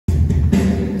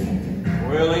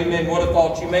Well, amen. What a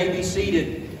thought. You may be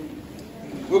seated.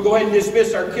 We'll go ahead and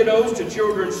dismiss our kiddos to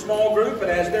children's small group,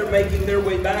 and as they're making their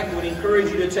way back, I would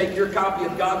encourage you to take your copy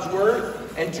of God's Word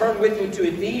and turn with me to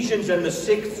Ephesians and the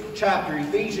 6th chapter.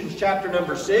 Ephesians chapter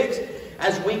number 6,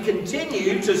 as we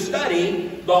continue to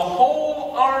study the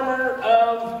whole armor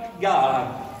of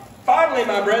God. Finally,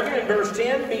 my brethren, in verse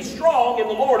 10, be strong in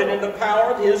the Lord and in the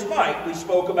power of His might. We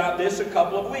spoke about this a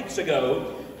couple of weeks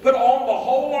ago. Put on the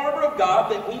whole armor of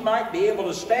God that we might be able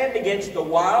to stand against the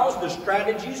wiles, the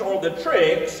strategies, or the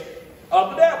tricks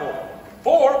of the devil.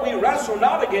 For we wrestle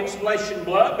not against flesh and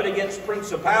blood, but against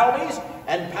principalities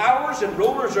and powers and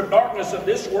rulers of darkness of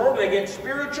this world, and against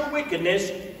spiritual wickedness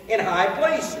in high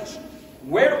places.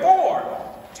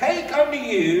 Wherefore, take unto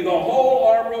you the whole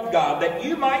armor of God, that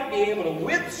you might be able to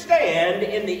withstand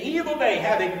in the evil day,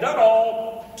 having done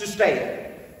all to stand.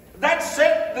 That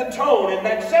set the tone and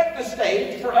that set the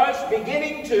stage for us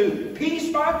beginning to,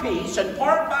 piece by piece and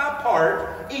part by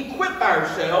part, equip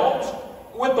ourselves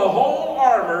with the whole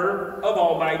armor of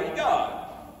Almighty God.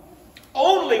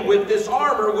 Only with this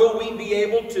armor will we be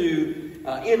able to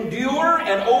endure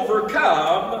and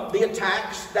overcome the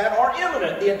attacks that are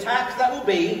imminent, the attacks that will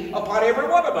be upon every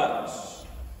one of us.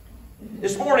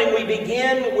 This morning we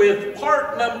begin with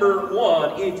part number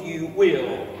 1, if you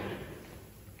will.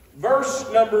 Verse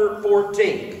number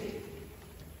 14.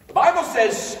 The Bible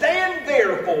says, stand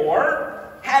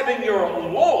therefore, having your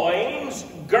loins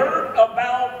girt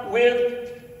about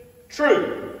with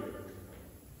truth.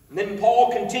 And then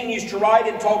Paul continues to write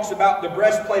and talks about the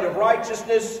breastplate of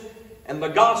righteousness and the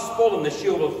gospel and the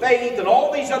shield of faith and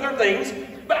all these other things.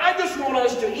 But I just want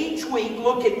us to each week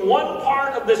look at one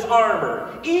part of this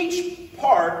armor. Each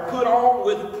part put on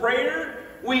with prayer.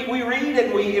 We read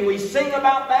and we sing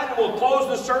about that, and we'll close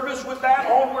the service with that.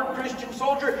 Onward, Christian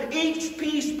soldier. Each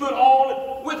piece put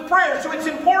on with prayer. So it's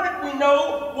important we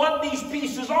know what these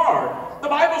pieces are. The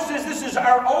Bible says this is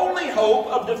our only hope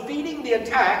of defeating the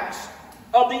attacks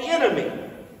of the enemy.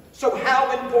 So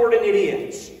how important it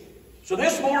is. So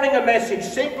this morning a message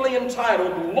simply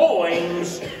entitled,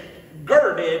 Loins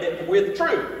Girded with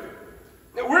Truth.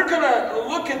 Now we're going to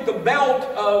look at the belt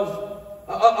of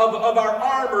our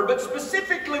armor, but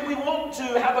specifically we want to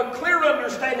have a clear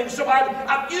understanding. So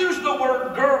I've used the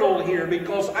word girdle here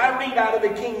because I read out of the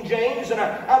King James, and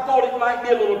I thought it might be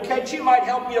a little catchy, might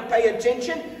help you to pay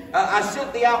attention. I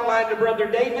sent the outline to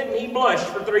Brother David, and he blushed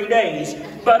for 3 days.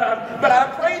 But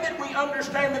I pray that we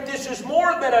understand that this is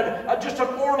more than just an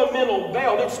ornamental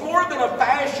belt. It's more than a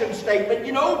fashion statement.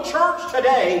 You know, church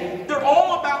today, they're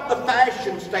all about the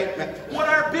fashion statement. What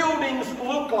our buildings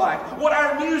look like, what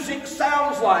our music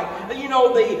sounds like, you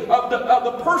know,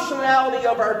 the personality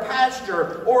of our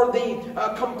pastor, or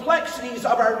the complexities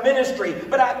of our ministry.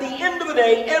 But at the end of the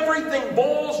day, everything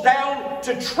boils down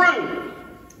to truth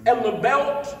and the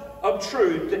belt of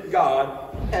truth that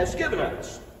God has given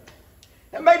us.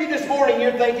 And maybe this morning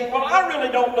you're thinking, well, I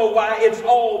really don't know why it's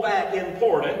all that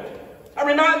important. I'm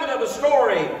reminded of a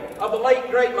story of the late,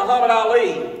 great Muhammad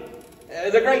Ali,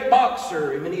 the great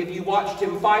boxer. Many of you watched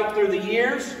him fight through the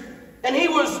years. And he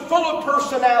was full of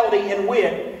personality and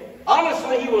wit.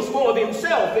 Honestly, he was full of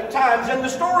himself at times. And the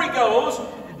story goes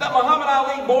that Muhammad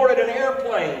Ali boarded an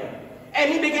airplane,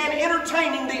 and he began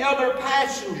entertaining the other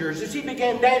passengers as he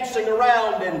began dancing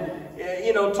around and,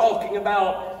 you know, talking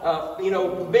about, you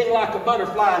know, being like a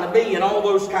butterfly and a bee and all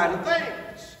those kind of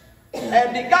things.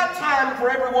 And it got time for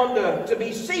everyone to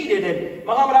be seated, and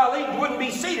Muhammad Ali wouldn't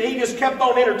be seated. He just kept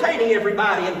on entertaining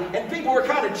everybody, and people were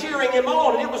kind of cheering him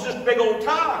on, and it was just a big old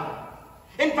time.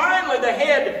 And finally, the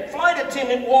head flight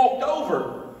attendant walked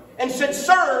over and said,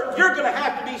 "Sir, you're going to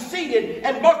have to be seated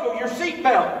and buckle your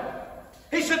seatbelt."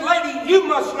 He said, "Lady, you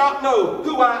must not know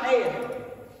who I am."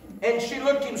 And she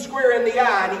looked him square in the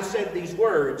eye, and he said these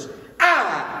words,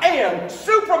 "I am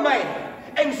Superman,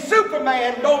 and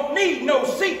Superman don't need no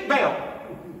seatbelt."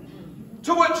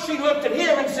 To which she looked at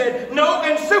him and said, "No,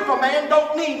 and Superman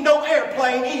don't need no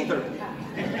airplane either."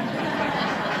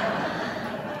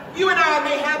 You and I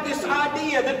may have this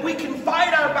idea that we can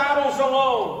fight our battles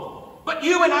alone, but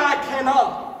you and I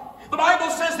cannot. The Bible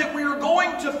says that we are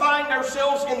going to find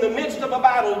ourselves in the midst of a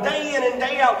battle day in and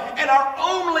day out, and our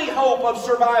only hope of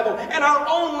survival and our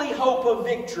only hope of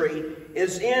victory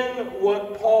is in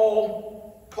what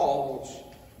Paul calls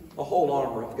the whole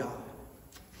armor of God.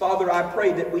 Father, I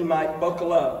pray that we might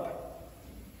buckle up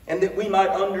and that we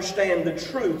might understand the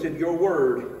truth of your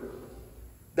word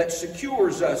that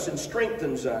secures us and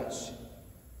strengthens us.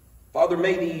 Father,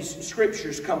 may these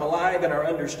scriptures come alive in our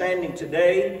understanding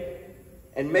today,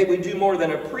 and may we do more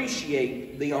than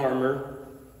appreciate the armor,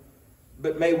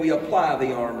 but may we apply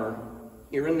the armor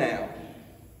here and now.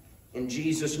 In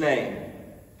Jesus' name,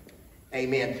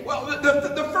 Amen. Well,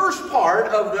 the first part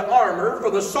of the armor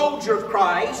for the soldier of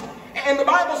Christ, and the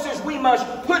Bible says we must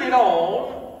put it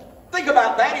on. Think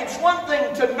about that. It's one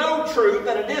thing to know truth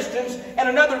at a distance, and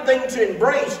another thing to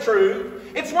embrace truth.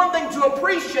 It's one thing to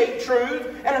appreciate truth,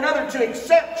 and another to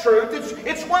accept truth.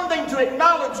 It's one thing to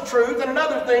acknowledge truth, and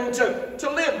another thing to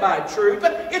live by truth.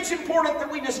 But it's important that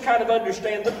we just kind of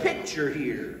understand the picture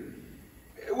here.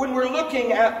 When we're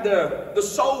looking at the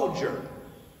soldier,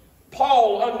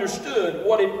 Paul understood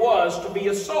what it was to be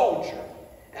a soldier.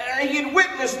 He had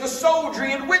witnessed the soldier.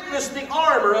 He had witnessed the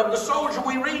armor of the soldier.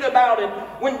 We read about it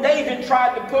when David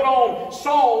tried to put on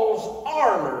Saul's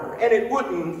armor and it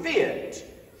wouldn't fit.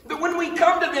 But when we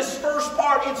come to this first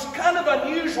part, it's kind of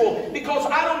unusual because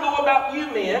I don't know about you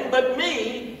men, but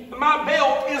me, my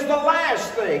belt is the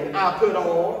last thing I put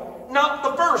on, not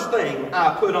the first thing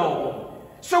I put on.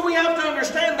 So we have to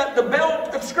understand that the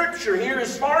belt of Scripture here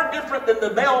is far different than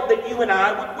the belt that you and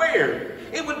I would wear.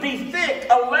 It would be thick,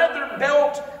 a leather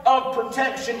belt of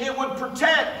protection. It would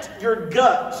protect your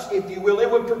guts, if you will.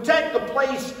 It would protect the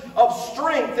place of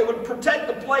strength. It would protect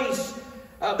the place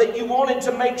that you wanted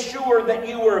to make sure that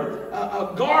you were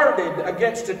guarded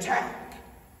against attack.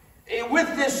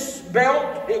 With this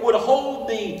belt, it would hold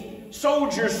the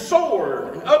soldier's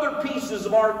sword and other pieces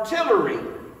of artillery.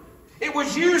 It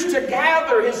was used to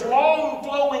gather his long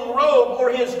flowing robe or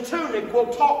his tunic.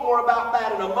 We'll talk more about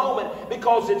that in a moment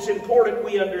because it's important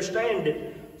we understand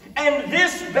it. And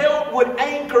this belt would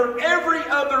anchor every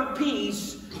other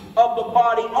piece of the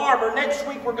body armor. Next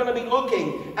week we're going to be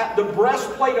looking at the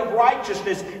breastplate of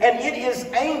righteousness, and it is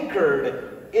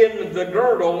anchored in the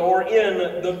girdle or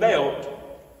in the belt.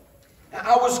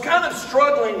 I was kind of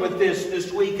struggling with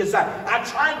this week as I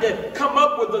tried to come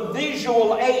up with a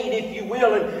visual aid, if you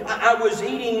will. And I was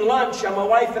eating lunch on my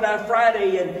wife and I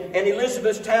Friday in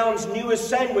Elizabethtown's newest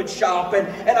sandwich shop.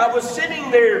 And I was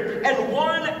sitting there, and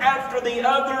one after the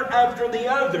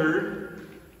other,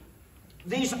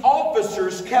 these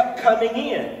officers kept coming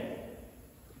in.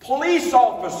 Police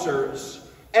officers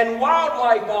and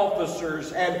wildlife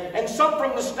officers and some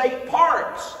from the state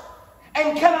parks.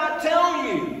 And can I tell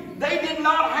you, they did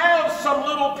not have some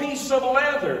little piece of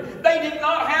leather. They did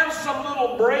not have some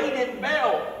little braided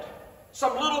belt,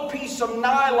 some little piece of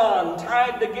nylon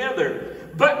tied together.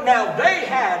 But now they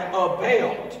had a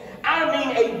belt. I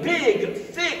mean a big,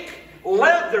 thick,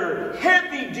 leather,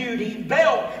 heavy-duty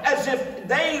belt, as if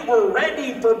they were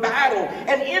ready for battle.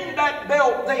 And in that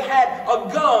belt they had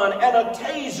a gun and a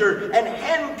taser and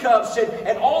handcuffs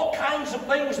and all kinds of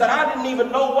things that I didn't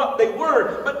even know what they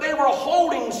were. But they were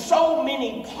holding so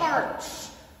many parts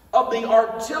of the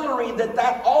artillery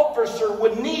that officer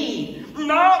would need.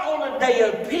 Not on a day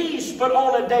of peace, but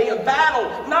on a day of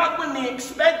battle. Not when the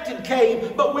expected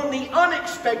came, but when the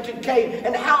unexpected came.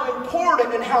 And how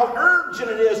important and how urgent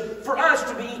it is for us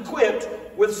to be equipped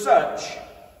with such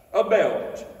a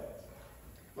belt.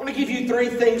 I want to give you three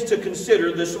things to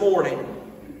consider this morning.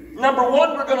 Number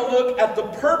one, we're going to look at the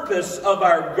purpose of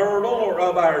our girdle or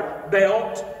of our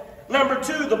belt. Number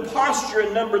two, the posture.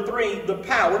 And number three, the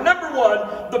power. Number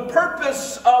one, the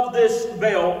purpose of this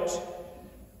belt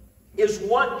is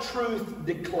what truth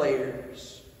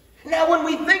declares. Now, when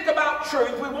we think about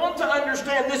truth, we want to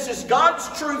understand this is God's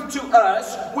truth to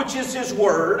us, which is His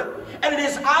Word, and it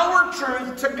is our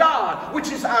truth to God,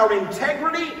 which is our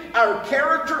integrity, our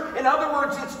character. In other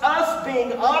words, it's us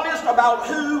being honest about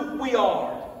who we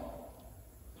are.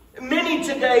 Many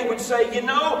today would say, you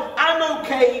know, I'm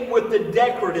okay with the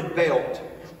decorative belt.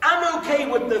 I'm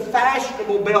okay with the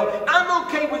fashionable belt. I'm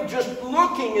okay with just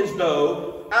looking as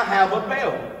though I have a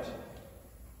belt.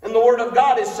 And the Word of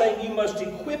God is saying you must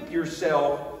equip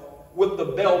yourself with the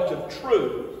belt of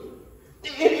truth.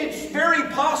 It's very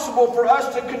possible for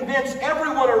us to convince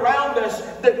everyone around us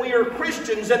that we are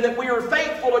Christians and that we are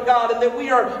faithful to God and that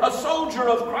we are a soldier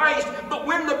of Christ. But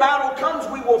when the battle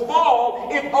comes, we will fall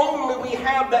if only we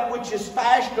have that which is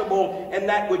fashionable and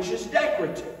that which is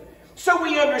decorative. So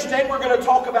we understand we're going to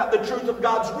talk about the truth of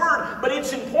God's Word, but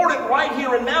it's important right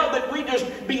here and now that we just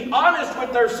be honest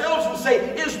with ourselves and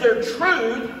say, is there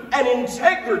truth and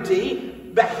integrity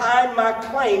behind my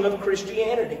claim of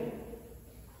Christianity?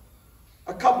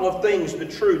 A couple of things the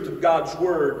truth of God's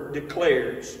Word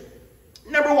declares.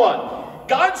 Number one,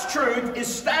 God's truth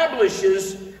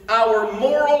establishes our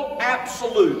moral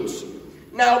absolutes.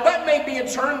 Now, that may be a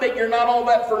term that you're not all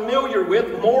that familiar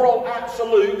with, moral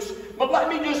absolutes, But let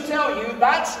me just tell you,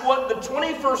 that's what the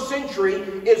 21st century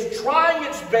is trying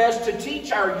its best to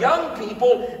teach our young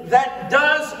people that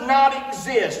does not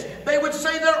exist. They would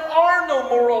say there are no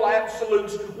moral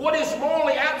absolutes. What is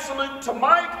morally absolute to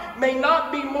Mike may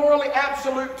not be morally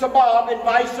absolute to Bob, and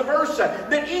vice versa.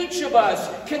 That each of us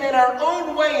can, in our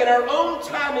own way, in our own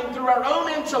timing, through our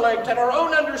own intellect and our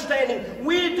own understanding,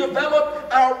 we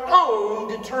develop our own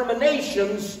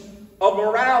determinations of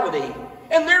morality.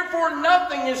 And therefore,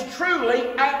 nothing is truly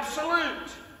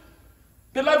absolute.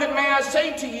 Beloved, may I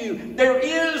say to you, there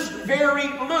is very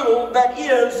little that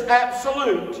is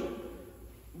absolute.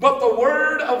 But the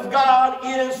Word of God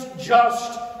is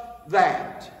just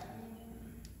that.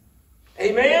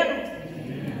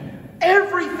 Amen?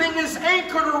 Everything is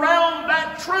anchored around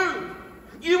that truth.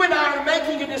 You and I are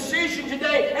making a decision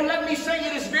today, and let me say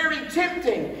it is very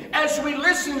tempting as we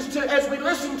listen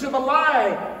to the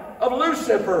lie of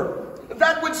Lucifer.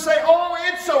 That would say, oh,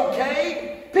 it's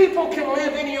okay. People can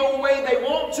live any old way they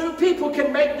want to. People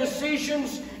can make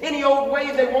decisions any old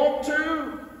way they want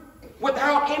to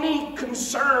without any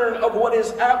concern of what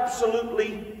is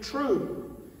absolutely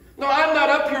true. No, I'm not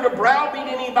up here to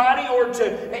browbeat anybody or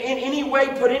to in any way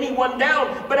put anyone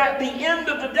down. But at the end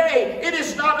of the day, it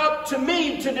is not up to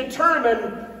me to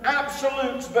determine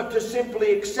absolutes, but to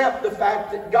simply accept the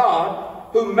fact that God,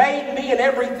 who made me and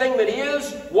everything that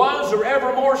is, was, or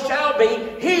evermore shall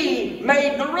be, He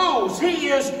made the rules. He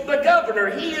is the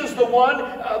governor. He is the one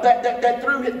that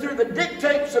through the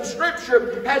dictates of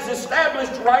Scripture has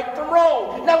established right from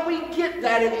wrong. Now we get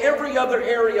that in every other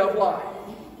area of life.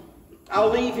 I'll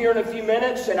leave here in a few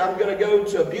minutes and I'm going to go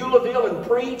to Beulahville and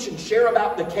preach and share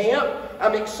about the camp.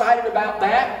 I'm excited about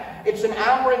that. It's an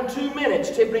hour and 2 minutes.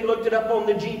 Tiffany looked it up on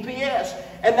the GPS.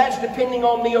 And that's depending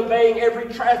on me obeying every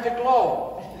traffic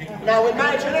law. Now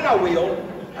imagine, and I will.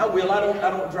 I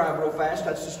don't drive real fast.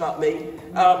 That's just not me.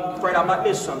 I'm afraid I might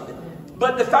miss something.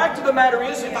 But the fact of the matter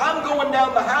is, if I'm going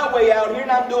down the highway out here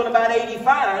and I'm doing about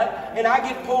 85, and I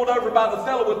get pulled over by the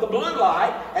fellow with the blue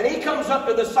light, and he comes up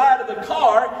to the side of the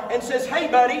car and says, hey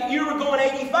buddy, you were going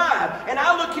 85. And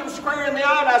I look him square in the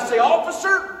eye and I say,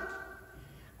 officer,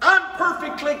 I'm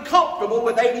perfectly comfortable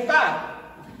with 85.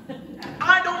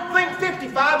 I don't think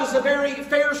 55 is a very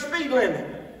fair speed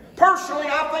limit. Personally,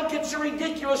 I think it's a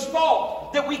ridiculous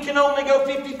fault that we can only go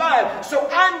 55. So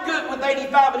I'm good with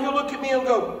 85, and he'll look at me and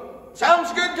go,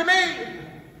 sounds good to me.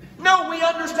 No, we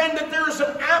understand that there is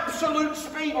an absolute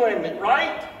speed limit,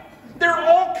 right? There are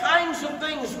all kinds of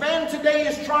things. Man today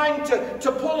is trying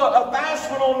to pull a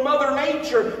fast one on Mother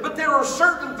Nature, but there are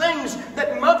certain things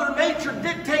that Mother Nature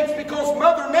dictates because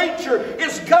Mother Nature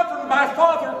is governed by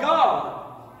Father God.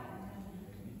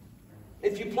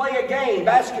 If you play a game,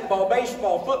 basketball,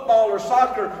 baseball, football, or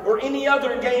soccer, or any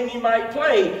other game you might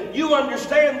play, you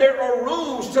understand there are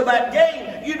rules to that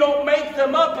game. You don't make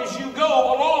them up as you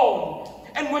go along.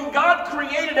 And when God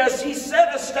created us, He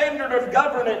set a standard of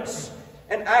governance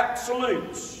and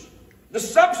absolutes. The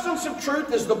substance of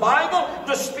truth is the Bible.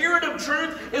 The spirit of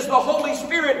truth is the Holy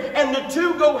Spirit. And the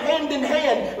two go hand in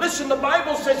hand. Listen, the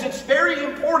Bible says it's very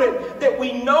important that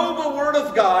we know the Word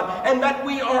of God and that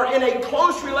we are in a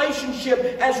close relationship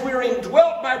as we're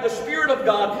indwelt by the Spirit of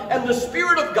God. And the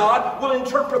Spirit of God will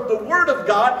interpret the Word of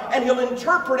God, and He'll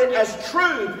interpret it as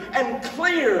truth and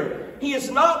clear. He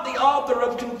is not the author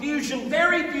of confusion.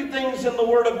 Very few things in the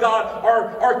Word of God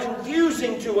are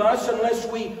confusing to us unless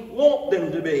we want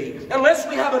them to be. Unless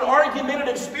we have an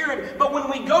argumentative spirit. But when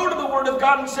we go to the Word of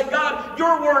God and say, God,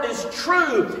 your Word is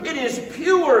true. It is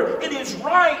pure. It is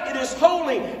right. It is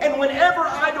holy. And whenever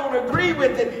I don't agree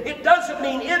with it, it doesn't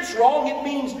mean it's wrong. It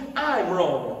means I'm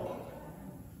wrong.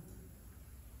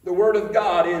 The Word of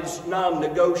God is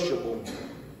non-negotiable.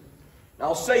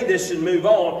 I'll say this and move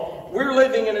on. We're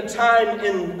living in a time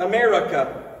in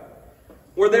America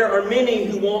where there are many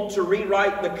who want to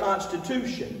rewrite the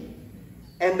Constitution.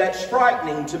 And that's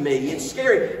frightening to me. It's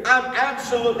scary. I'm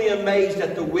absolutely amazed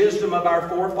at the wisdom of our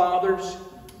forefathers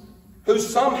who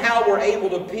somehow were able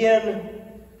to pen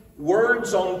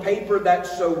words on paper that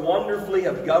so wonderfully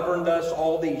have governed us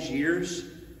all these years.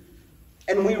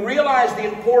 And we realize the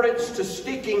importance to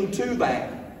sticking to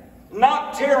that.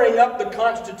 Not tearing up the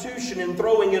Constitution and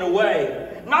throwing it away.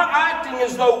 Not acting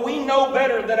as though we know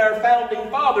better than our founding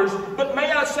fathers. But may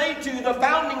I say to you, the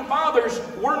founding fathers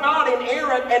were not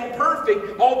inerrant and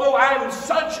perfect, although I am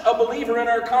such a believer in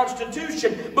our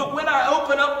Constitution. But when I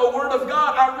open up the Word of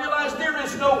God, I realize there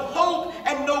is no hope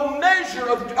and no measure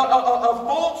of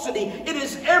falsity. It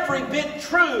is every bit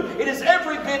true. It is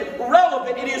every bit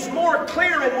relevant. It is more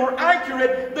clear and more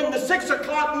accurate than the 6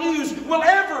 o'clock news will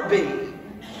ever be.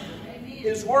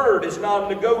 His Word is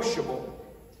non-negotiable.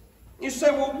 You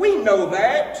say, well, we know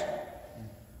that.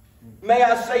 May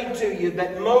I say to you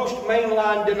that most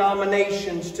mainline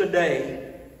denominations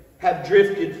today have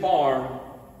drifted far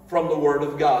from the Word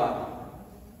of God.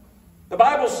 The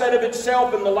Bible said of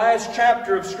itself in the last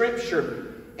chapter of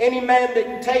Scripture, any man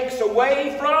that takes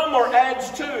away from or adds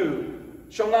to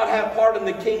shall not have part in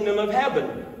the kingdom of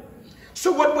heaven.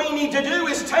 So what we need to do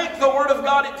is take the Word of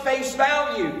God at face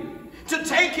value, to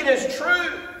take it as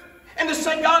true, and to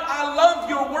say, God, I love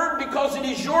your Word because it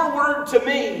is your Word to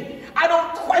me. I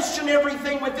don't question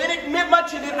everything within it.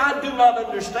 Much of it I do not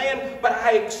understand, but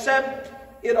I accept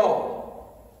it all.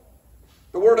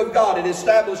 The Word of God, it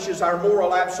establishes our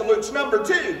moral absolutes. Number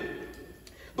two,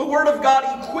 the Word of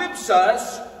God equips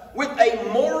us with a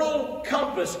moral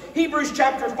compass. Hebrews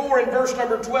chapter 4 and verse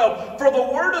number 12. For the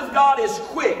Word of God is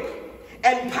quick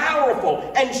and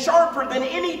powerful and sharper than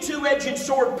any two-edged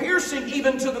sword, piercing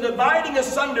even to the dividing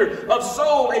asunder of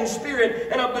soul and spirit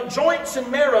and of the joints and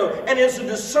marrow, and is a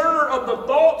discerner of the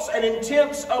thoughts and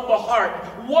intents of the heart.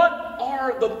 What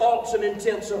are the thoughts and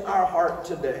intents of our heart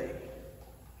today?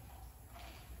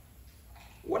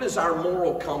 What is our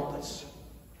moral compass?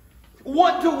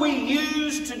 What do we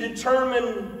use to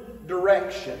determine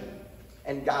direction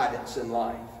and guidance in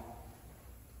life?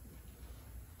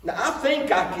 Now, I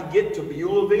think I could get to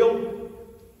Beulahville.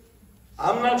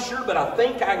 I'm not sure, but I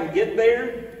think I can get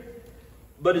there.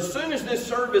 But as soon as this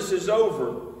service is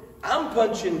over, I'm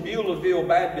punching Beulahville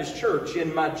Baptist Church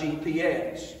in my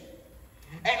GPS.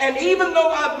 And even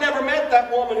though I've never met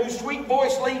that woman whose sweet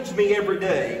voice leads me every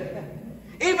day,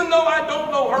 even though I don't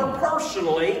know her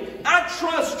personally, I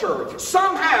trust her.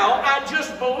 Somehow, I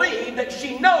just believe that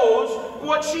she knows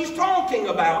what she's talking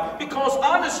about. Because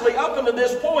honestly, up until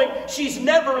this point, she's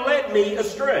never led me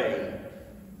astray.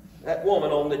 That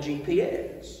woman on the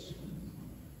GPS.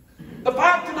 The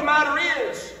fact of the matter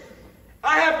is,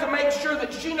 I have to make sure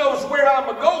that she knows where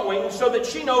I'm going so that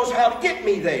she knows how to get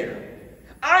me there.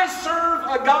 I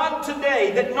serve a God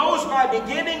today that knows my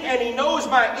beginning and He knows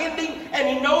my ending, and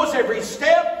He knows every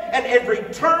step and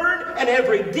every turn and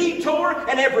every detour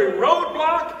and every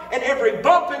roadblock and every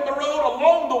bump in the road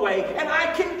along the way. And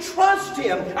I can trust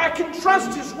Him. I can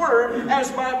trust His Word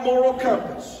as my moral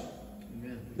compass.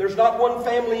 Amen. There's not one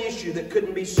family issue that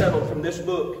couldn't be settled from this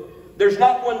book. There's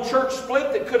not one church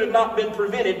split that could have not been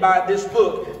prevented by this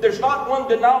book. There's not one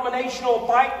denominational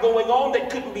fight going on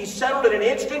that couldn't be settled in an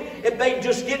instant if they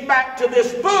just get back to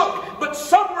this book. But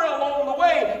somewhere along the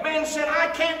way, man said, I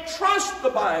can't trust the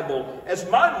Bible as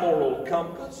my moral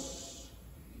compass.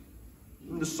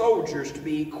 And the soldiers to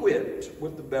be equipped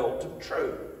with the belt of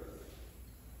truth.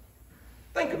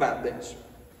 Think about this.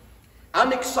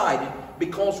 I'm excited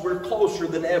because we're closer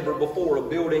than ever before of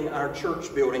building our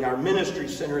church building, our ministry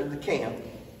center at the camp.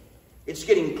 It's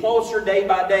getting closer day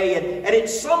by day, and at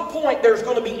some point there's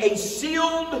going to be a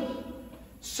sealed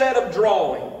set of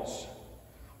drawings,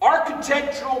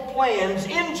 architectural plans,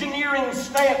 engineering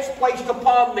stamps placed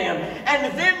upon them,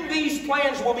 and then these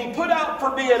plans will be put out for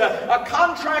bid. A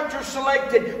contractor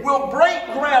selected will break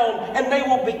ground, and they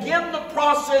will begin the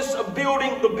process of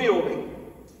building the building.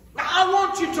 Now, I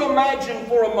want you to imagine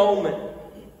for a moment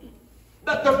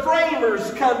that the framers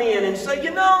come in and say,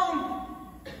 you know,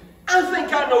 I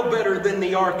think I know better than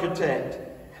the architect.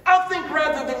 I think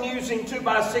rather than using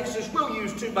 2x6s, we'll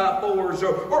use 2x4s.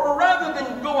 Or rather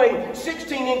than going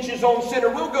 16 inches on center,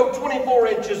 we'll go 24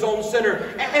 inches on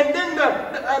center. And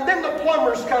then the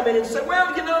plumbers come in and say,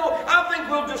 well, you know, I think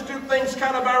we'll just do things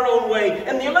kind of our own way.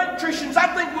 And the electricians, I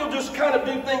think we'll just kind of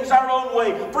do things our own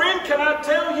way. Friend, can I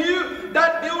tell you,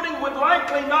 that building would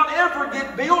likely not ever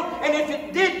get built. And if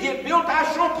it did get built,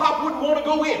 I sure pop wouldn't want to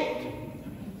go in it.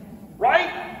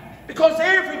 Right? Because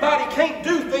everybody can't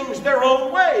do things their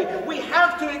own way. We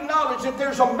have to acknowledge that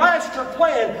there's a master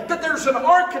plan, that there's an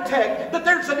architect, that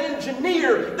there's an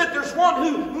engineer, that there's one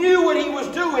who knew what he was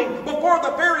doing before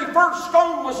the very first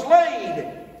stone was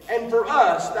laid. And for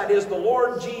us, that is the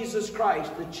Lord Jesus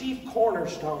Christ, the chief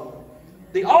cornerstone,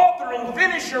 the author and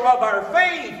finisher of our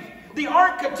faith, the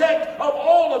architect of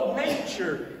all of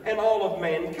nature and all of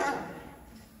mankind.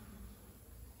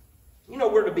 You know,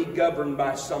 we're to be governed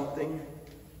by something.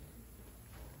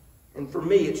 And for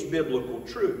me, it's biblical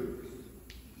truth.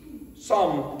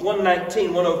 Psalm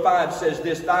 119, 105 says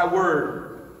this, Thy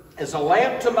word is a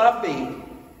lamp to my feet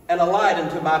and a light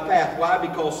unto my path. Why?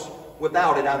 Because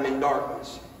without it, I'm in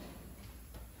darkness.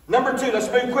 Number two,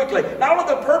 let's move quickly. Not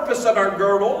only the purpose of our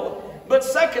girdle, but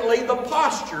secondly, the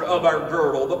posture of our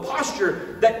girdle. The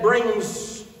posture that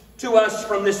brings to us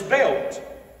from this belt.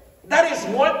 That is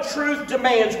what truth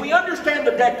demands. We understand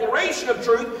the declaration of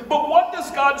truth, but what does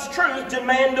God's truth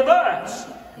demand of us?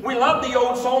 We love the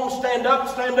old song, stand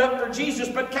up for Jesus.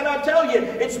 But can I tell you,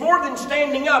 it's more than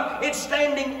standing up. It's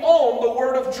standing on the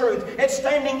Word of truth. It's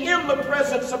standing in the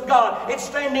presence of God. It's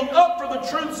standing up for the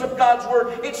truths of God's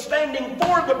Word. It's standing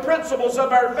for the principles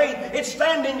of our faith. It's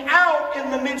standing out in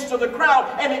the midst of the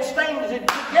crowd. And it's standing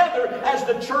together as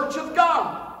the church of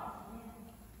God.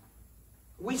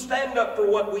 We stand up for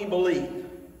what we believe.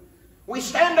 We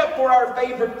stand up for our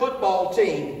favorite football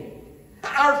team,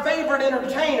 our favorite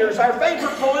entertainers, our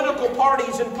favorite political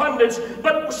parties and pundits,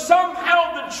 but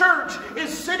somehow the church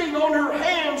is sitting on her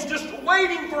hands just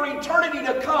waiting for eternity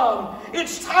to come.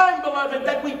 It's time, beloved,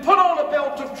 that we put on a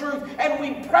belt of truth and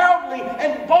we proudly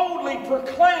and boldly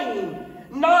proclaim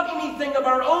not anything of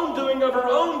our own doing, of our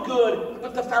own good,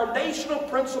 but the foundational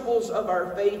principles of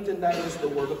our faith, and that is the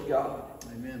Word of God.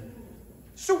 Amen.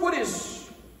 So what is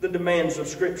the demands of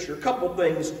Scripture? A couple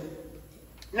things.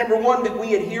 Number one, that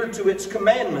we adhere to its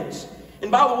commandments. And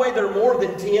by the way, there are more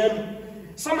than 10.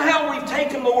 Somehow we've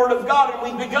taken the Word of God and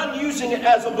we've begun using it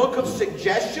as a book of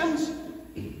suggestions.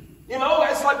 You know,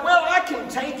 it's like, well, I can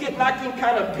take it and I can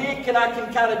kind of pick and I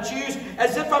can kind of choose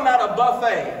as if I'm at a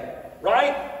buffet,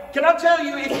 right? Can I tell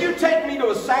you, if you take me to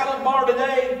a salad bar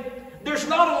today, there's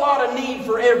not a lot of need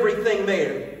for everything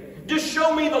there. Just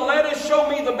show me the lettuce, show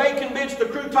me the bacon bits, the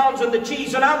croutons, and the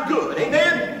cheese, and I'm good.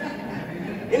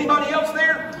 Amen? Anybody else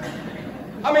there?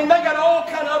 I mean, they got all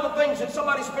kind of other things that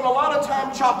somebody spent a lot of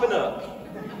time chopping up.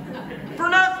 For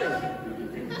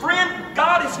nothing. Friend,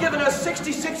 God has given us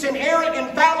 66 inerrant,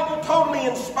 infallible, totally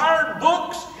inspired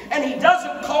books, and He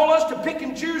doesn't call us to pick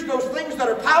and choose those things that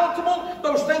are palatable,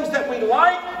 those things that we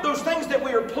like, those things that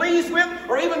we are pleased with,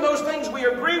 or even those things we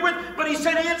agree with. But He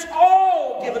said it's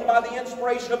all given by the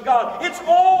inspiration of God. It's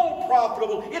all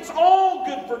profitable. It's all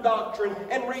good for doctrine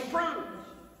and reproof.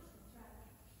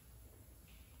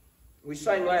 We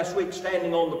sang last week,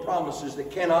 standing on the promises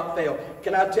that cannot fail.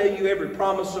 Can I tell you, every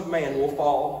promise of man will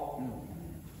fall.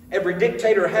 Every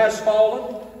dictator has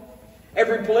fallen.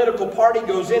 Every political party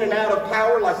goes in and out of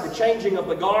power like the changing of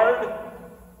the guard.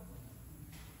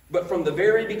 But from the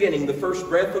very beginning, the first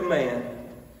breath of man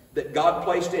that God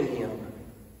placed in him,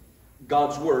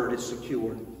 God's Word is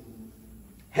secure.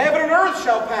 Heaven and earth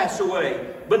shall pass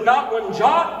away, but not one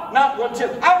jot, not one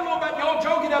tittle. I don't know about y'all.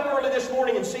 Joe get up early this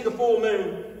morning and see the full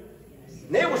moon.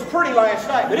 And it was pretty last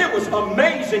night, but it was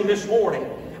amazing this morning.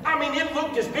 I mean, it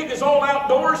looked as big as all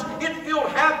outdoors. It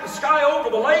filled half the sky over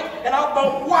the lake. And I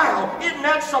thought, wow, isn't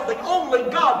that something? Only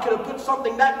God could have put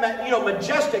something that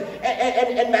majestic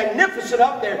and magnificent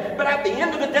up there. But at the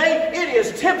end of the day, it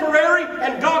is temporary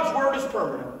and God's Word is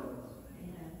permanent.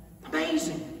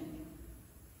 Amazing.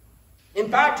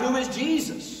 In fact, who is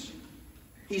Jesus?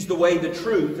 He's the way, the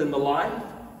truth, and the life.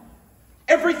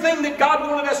 Everything that God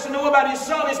wanted us to know about His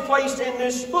Son is placed in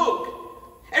this book.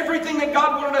 Everything that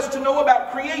God wanted us to know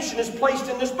about creation is placed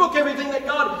in this book. Everything that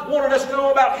God wanted us to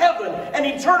know about heaven and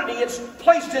eternity, it's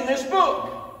placed in this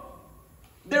book.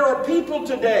 There are people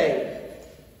today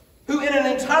who in an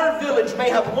entire village may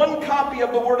have one copy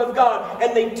of the Word of God,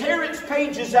 and they tear its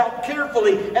pages out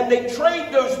carefully, and they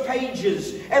trade those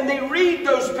pages, and they read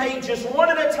those pages one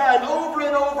at a time, over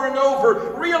and over and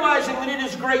over, realizing that it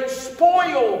is great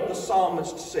spoil, the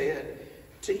psalmist said,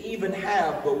 to even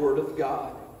have the Word of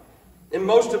God. And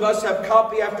most of us have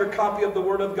copy after copy of the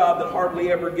Word of God that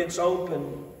hardly ever gets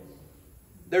open.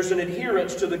 There's an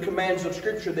adherence to the commands of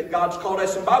Scripture that God's called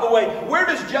us. And by the way, where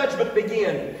does judgment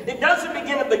begin? It doesn't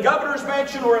begin at the governor's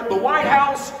mansion or at the White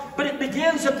House, but it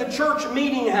begins at the church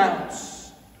meeting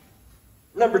house.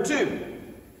 Number two,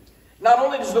 not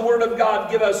only does the Word of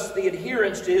God give us the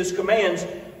adherence to His commands,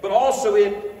 but also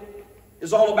it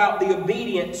is all about the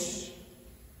obedience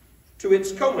to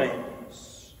its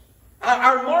commands.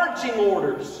 Our marching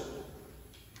orders.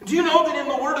 Do you know that in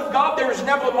the Word of God there is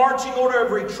never a marching order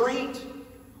of retreat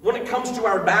when it comes to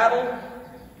our battle?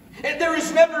 There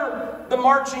is never the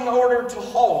marching order to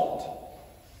halt.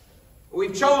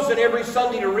 We've chosen every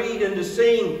Sunday to read and to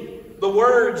sing the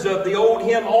words of the old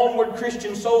hymn, Onward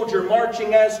Christian Soldier,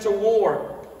 Marching as to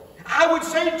War. I would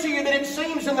say to you that it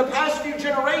seems in the past few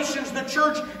generations the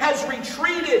church has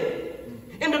retreated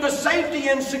into the safety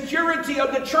and security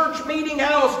of the church meeting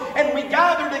house, and we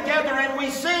gather together and we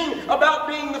sing about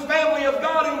being the family of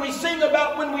God, and we sing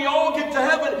about when we all get to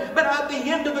heaven. But at the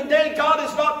end of the day, God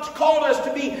has not called us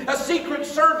to be a secret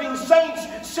serving saints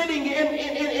sitting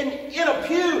in a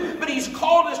pew, but He's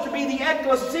called us to be the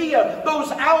ecclesia, those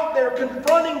out there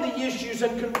confronting the issues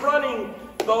and confronting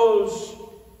those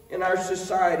in our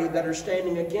society that are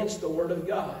standing against the Word of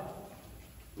God.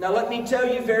 Now let me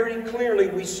tell you very clearly,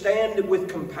 we stand with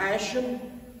compassion.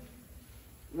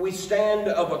 We stand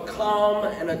of a calm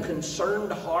and a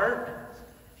concerned heart.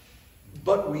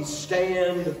 but we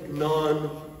stand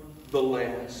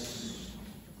nonetheless.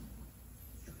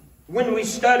 When we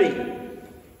study,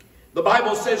 the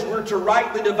Bible says we're to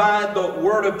rightly divide the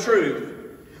word of truth.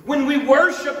 When we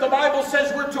worship, the Bible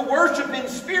says we're to worship in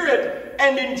spirit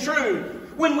and in truth.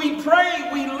 When we pray,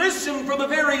 we listen for the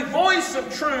very voice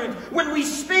of truth. When we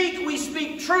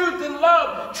speak truth in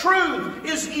love. Truth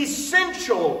is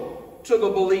essential to the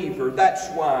believer. That's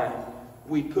why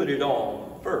we put it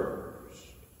on first.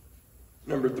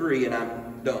 Number 3, and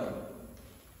I'm done.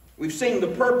 We've seen the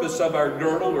purpose of our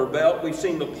girdle or belt. We've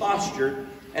seen the posture.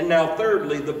 And now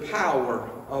thirdly, the power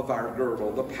of our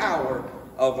girdle. The power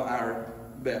of our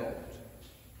belt.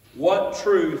 What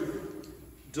truth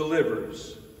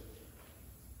delivers?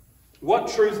 What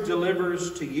truth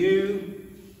delivers to you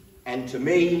and to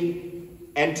me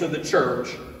and to the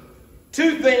church?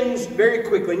 2 things very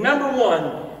quickly. Number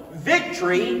 1,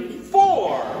 victory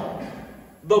for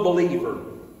the believer.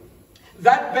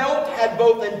 That belt had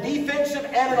both a defensive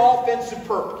and an offensive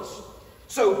purpose.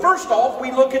 So first off,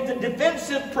 we look at the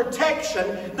defensive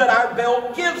protection that our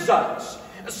belt gives us.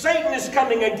 Satan is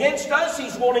coming against us.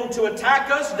 He's wanting to attack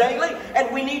us daily.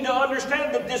 And we need to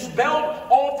understand that this belt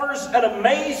offers an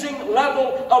amazing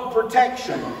level of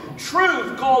protection.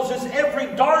 Truth causes every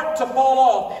dart to fall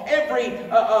off, every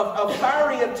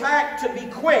fiery attack to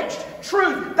be quenched.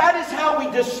 Truth, that is how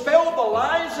we dispel the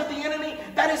lies of the enemy.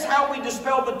 That is how we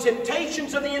dispel the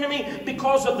temptations of the enemy,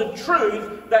 because of the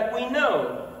truth that we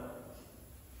know.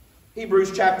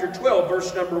 Hebrews chapter 12,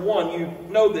 verse number 1. You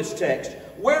know this text.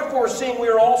 Wherefore, seeing we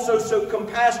are also so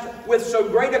compassed with so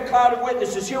great a cloud of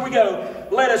witnesses, here we go.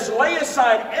 Let us lay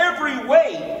aside every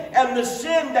weight and the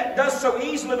sin that does so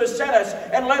easily beset us,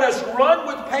 and let us run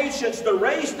with patience the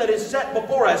race that is set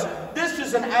before us. This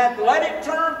is an athletic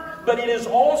term, but it is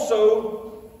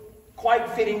also quite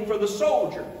fitting for the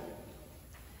soldier.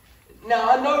 Now,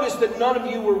 I noticed that none of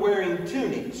you were wearing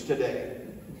tunics today.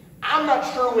 I'm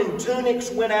not sure when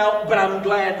tunics went out, but I'm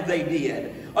glad they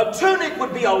did. A tunic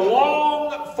would be a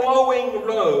long, flowing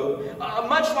robe,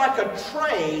 much like a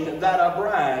train that a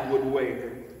bride would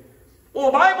wear. Well,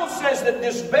 the Bible says that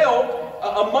this belt,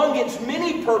 among its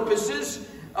many purposes,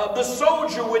 the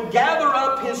soldier would gather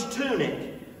up his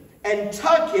tunic and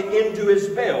tuck it into his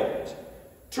belt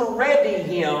to ready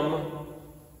him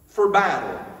for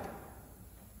battle.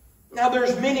 Now,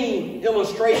 there's many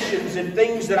illustrations and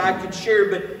things that I could share,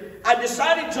 but I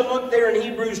decided to look there in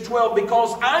Hebrews 12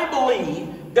 because I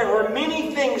believe there are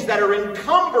many things that are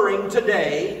encumbering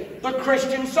today the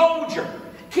Christian soldier,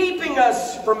 keeping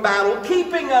us from battle,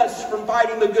 keeping us from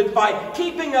fighting the good fight,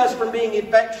 keeping us from being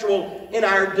effectual in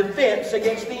our defense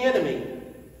against the enemy.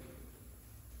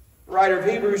 The writer of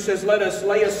Hebrews says, let us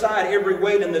lay aside every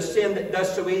weight and the sin that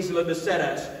does so easily beset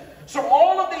us. So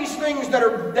all of these things that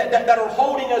are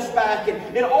holding us back,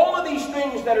 and all of these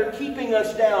things that are keeping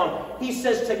us down, he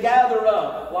says to gather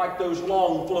up like those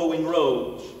long flowing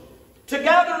robes. To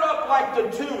gather up like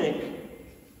the tunic.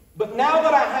 But now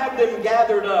that I have them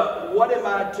gathered up, what am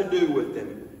I to do with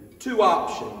them? 2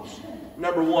 options.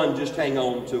 Number 1, just hang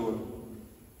on to them.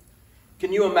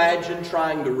 Can you imagine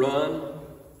trying to run,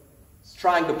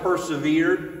 trying to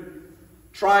persevere,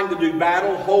 trying to do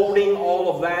battle, holding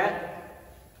all of that?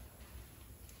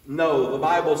 No, the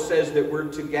Bible says that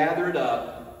we're to gather it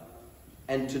up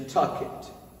and to tuck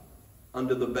it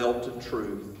under the belt of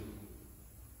truth.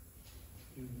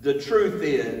 The truth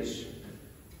is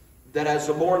that as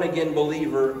a born-again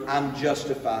believer, I'm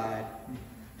justified.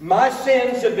 My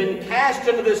sins have been cast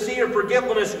into the sea of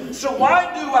forgetfulness. So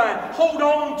why do I hold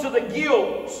on to the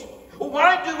guilt?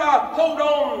 Why do I hold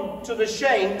on to the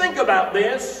shame? Think about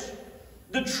this.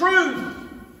 The truth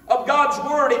of God's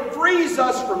Word, it frees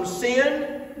us from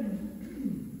sin.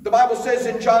 The Bible says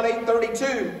in John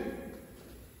 8:32,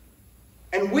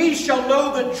 and we shall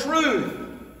know the truth,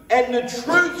 and the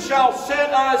truth shall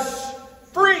set us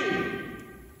free.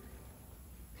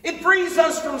 It frees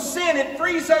us from sin. It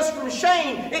frees us from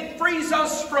shame. It frees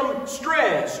us from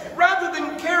stress. Rather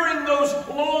than carrying those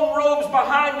long robes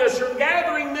behind us or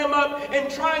gathering them up and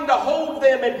trying to hold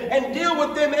them and deal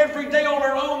with them every day on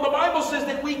our own, the Bible says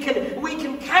that we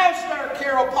can cast our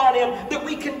care upon Him, that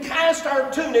we can cast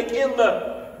our tunic in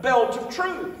the belt of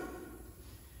truth.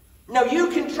 Now,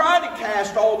 you can try to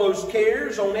cast all those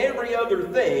cares on every other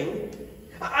thing.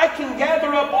 I can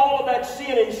gather up all of that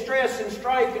sin and stress and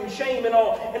strife and shame and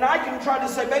all, and I can try to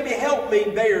say, baby, help me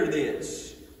bear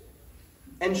this.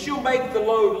 And she'll make the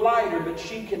load lighter, but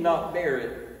she cannot bear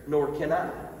it, nor can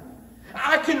I.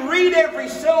 I can read every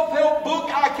self-help book,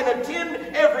 I can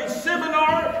attend every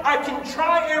seminar, I can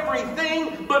try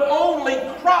everything, but only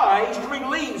Christ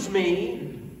relieves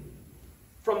me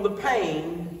from the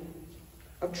pain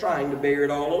of trying to bear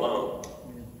it all alone.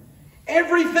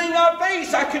 Everything I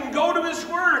face, I can go to His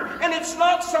Word. And it's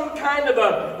not some kind of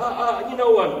a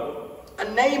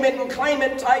name it and claim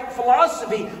it type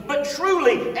philosophy. But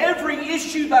truly, every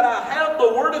issue that I have,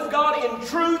 the Word of God in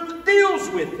truth deals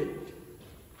with it.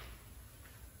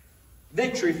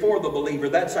 Victory for the believer,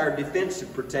 that's our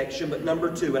defensive protection. But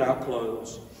number two, and I'll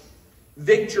close.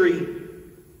 Victory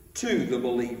to the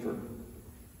believer.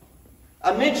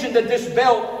 I mentioned that this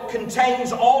belt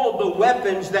contains all of the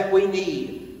weapons that we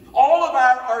need. All of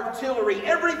our artillery,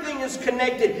 everything is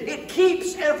connected. It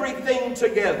keeps everything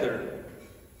together.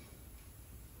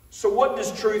 So what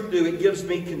does truth do? It gives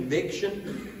me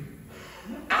conviction.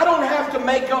 I don't have to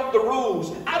make up the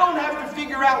rules. I don't have to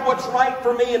figure out what's right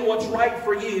for me and what's right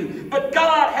for you. But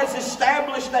God has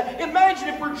established that. Imagine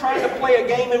if we're trying to play a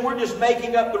game and we're just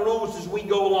making up the rules as we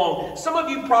go along. Some of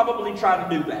you probably try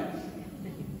to do that.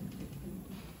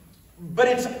 But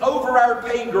it's over our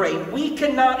pay grade. We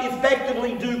cannot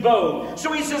effectively do both.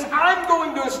 So He says, I'm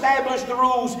going to establish the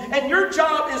rules, and your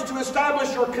job is to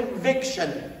establish your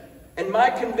conviction. And my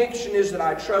conviction is that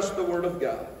I trust the Word of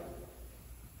God.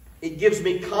 It gives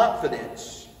me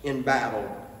confidence in battle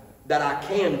that I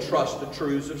can trust the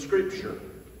truths of Scripture.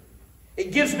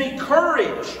 It gives me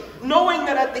courage, knowing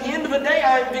that at the end of the day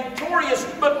I am victorious,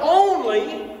 but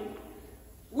only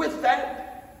with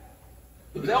that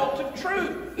belt of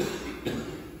truth.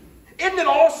 Isn't it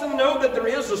awesome to know that there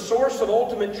is a source of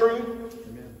ultimate truth?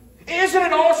 Amen. Isn't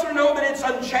it awesome to know that it's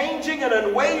unchanging and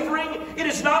unwavering? It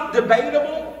is not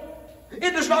debatable.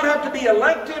 It does not have to be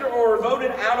elected or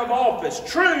voted out of office.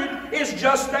 Truth is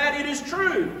just that. It is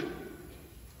true.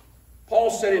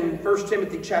 Paul said in 1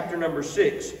 Timothy chapter number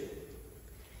 6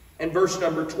 and verse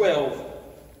number 12,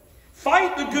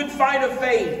 fight the good fight of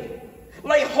faith.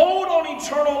 Lay hold on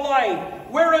eternal life,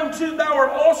 whereunto thou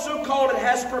art also called and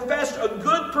hast professed a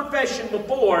good profession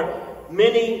before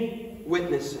many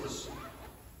witnesses.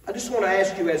 I just want to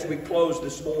ask you as we close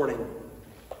this morning,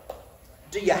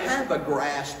 do you have a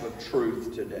grasp of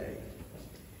truth today?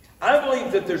 I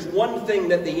believe that there's one thing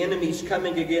that the enemy's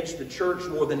coming against the church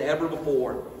more than ever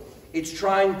before. It's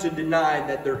trying to deny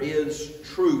that there is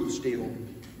truth still.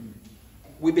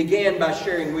 We began by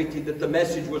sharing with you that the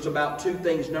message was about two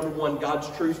things. Number one, God's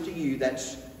truth to you.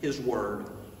 That's His Word.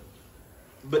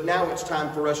 But now it's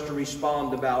time for us to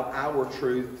respond about our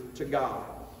truth to God.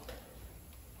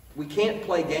 We can't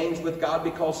play games with God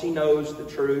because He knows the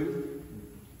truth.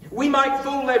 We might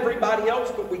fool everybody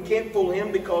else, but we can't fool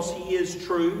Him because He is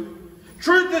truth.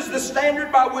 Truth is the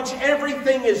standard by which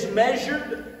everything is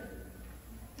measured.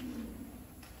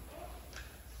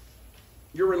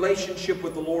 Your relationship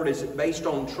with the Lord, is it based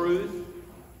on truth?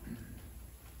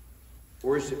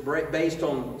 Or is it based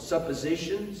on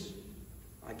suppositions?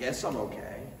 I guess I'm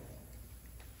okay.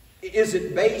 Is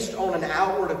it based on an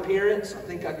outward appearance? I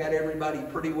think I got everybody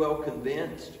pretty well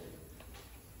convinced.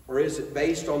 Or is it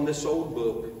based on this old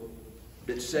book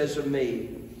that says of me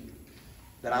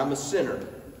that I'm a sinner?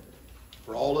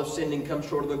 For all have sinned and come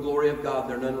short of the glory of God.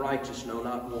 They're none righteous, no,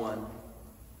 not one.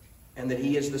 And that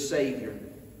He is the Savior.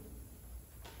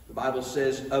 The Bible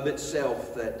says of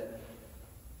itself that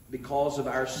because of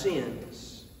our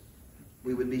sins,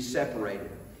 we would be separated.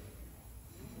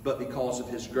 But because of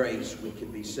His grace, we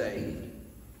can be saved.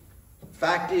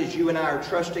 Fact is, you and I are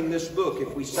trusting this book.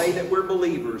 If we say that we're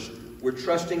believers, we're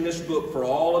trusting this book for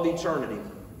all of eternity.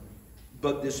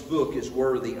 But this book is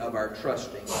worthy of our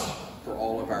trusting for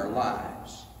all of our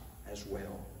lives as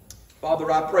well. Father,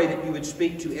 I pray that you would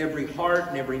speak to every heart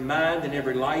and every mind and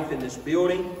every life in this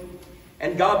building.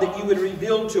 And God, that you would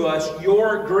reveal to us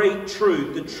your great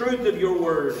truth, the truth of your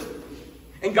word.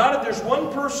 And God, if there's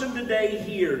one person today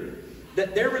here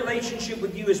that their relationship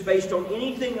with you is based on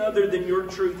anything other than your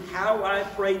truth, how I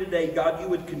pray today, God, you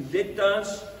would convict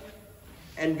us.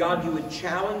 And God, you would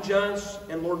challenge us.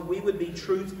 And Lord, we would be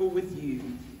truthful with you.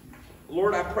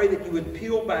 Lord, I pray that you would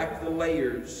peel back the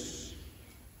layers,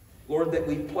 Lord, that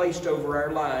we've placed over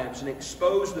our lives and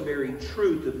expose the very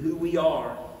truth of who we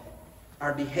are.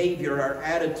 Our behavior, our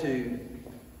attitude.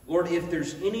 Lord, if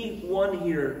there's anyone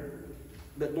here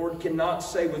that, Lord, cannot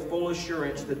say with full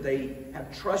assurance that they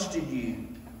have trusted you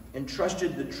and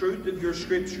trusted the truth of your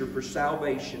Scripture for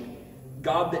salvation,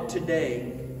 God, that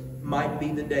today might be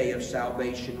the day of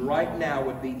salvation. Right now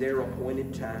would be their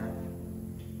appointed time.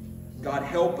 God,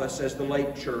 help us as the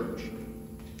Lake Church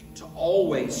to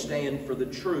always stand for the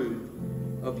truth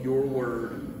of your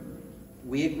word.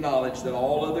 We acknowledge that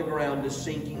all other ground is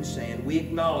sinking sand. We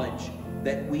acknowledge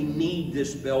that we need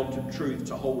this belt of truth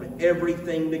to hold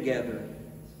everything together.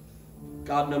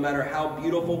 God, no matter how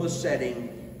beautiful the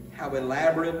setting, how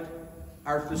elaborate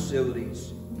our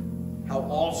facilities, how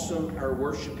awesome our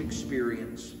worship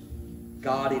experience.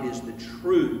 God, it is the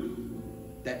truth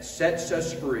that sets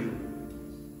us free,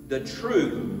 the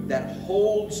truth that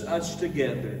holds us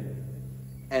together,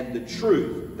 and the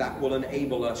truth that will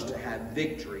enable us to have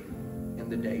victory in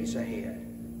the days ahead.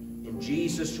 In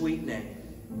Jesus' sweet name,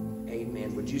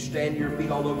 amen. Would you stand to your feet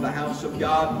all over the house of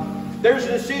God? There's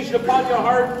a decision upon your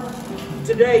heart.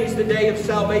 Today is the day of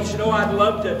salvation. Oh, I'd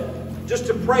love just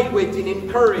to pray with you and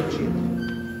encourage you.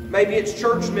 Maybe it's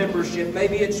church membership.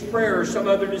 Maybe it's prayer or some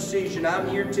other decision. I'm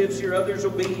here, Tiff's here, others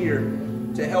will be here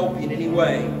to help you in any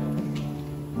way.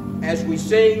 As we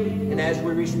sing and as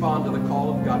we respond to the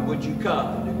call of God, would you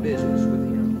come and do business with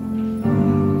Him?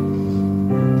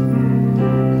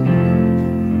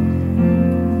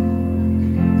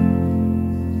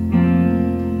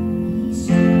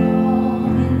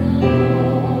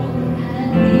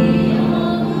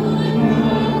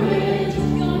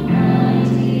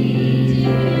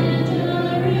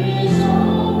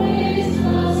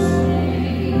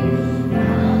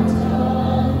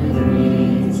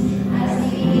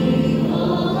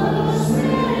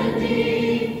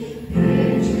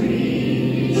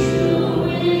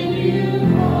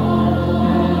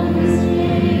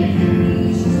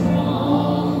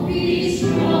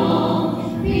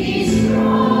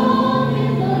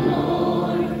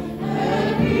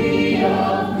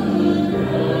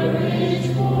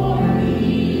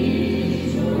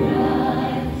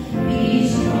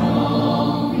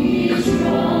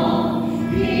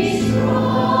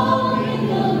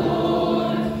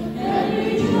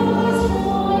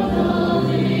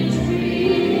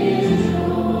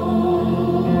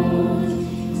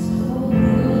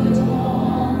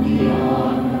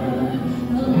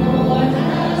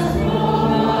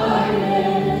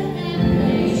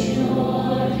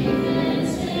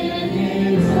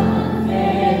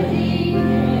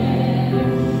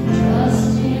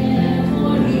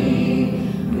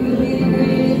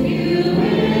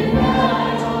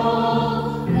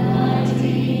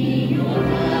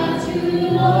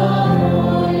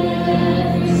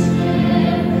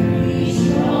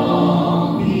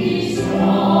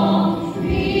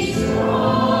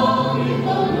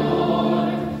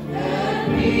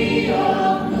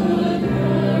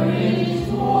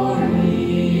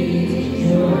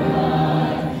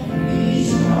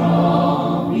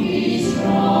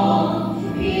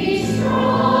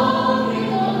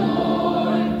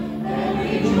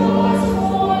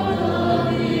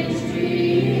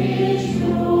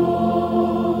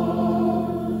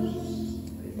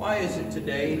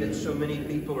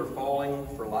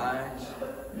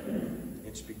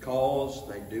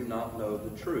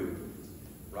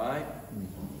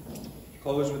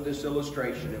 Close with this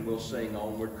illustration and we'll sing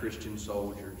Onward Christian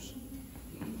Soldiers.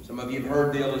 Some of you have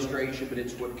heard the illustration, but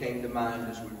it's what came to mind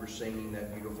as we were singing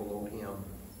that beautiful old hymn.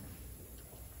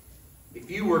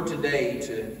 If you were today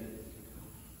to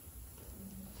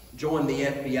join the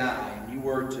FBI and you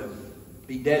were to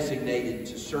be designated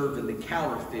to serve in the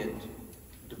counterfeit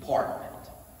department,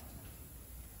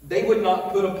 they would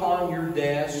not put upon your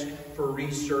desk for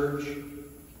research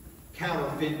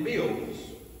counterfeit bills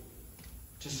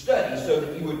to study so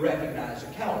that you would recognize a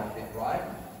counterfeit, right?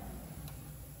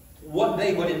 What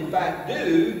they would in fact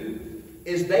do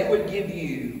is they would give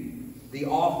you the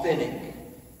authentic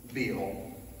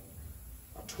bill,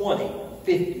 a 20,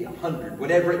 50, 100,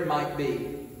 whatever it might be.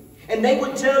 And they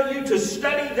would tell you to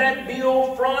study that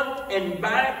bill front and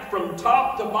back, from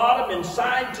top to bottom and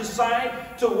side to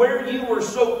side, to where you were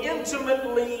so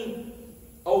intimately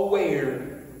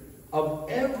aware of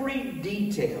every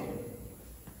detail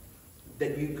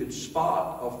that you could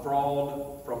spot a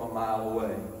fraud from a mile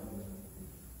away.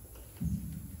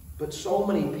 But so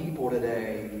many people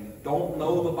today don't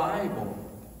know the Bible.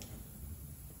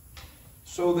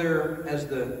 So they're, as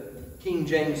the King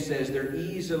James says, they're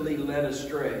easily led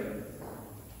astray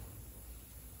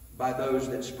by those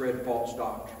that spread false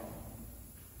doctrine.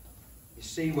 You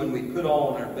see, when we put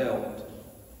on our belt,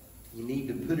 you need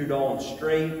to put it on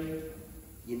straight,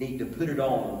 you need to put it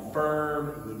on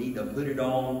firm, you need to put it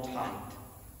on tight.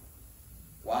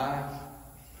 Why?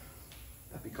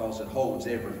 Because it holds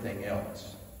everything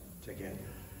else together.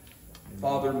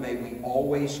 Father, may we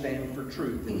always stand for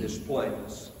truth in this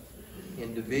place,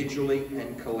 individually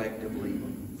and collectively.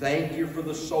 Thank you for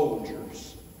the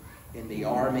soldiers in the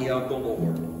army of the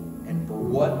Lord and for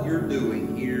what you're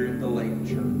doing here at the Lake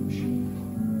Church.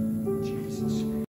 In Jesus' name.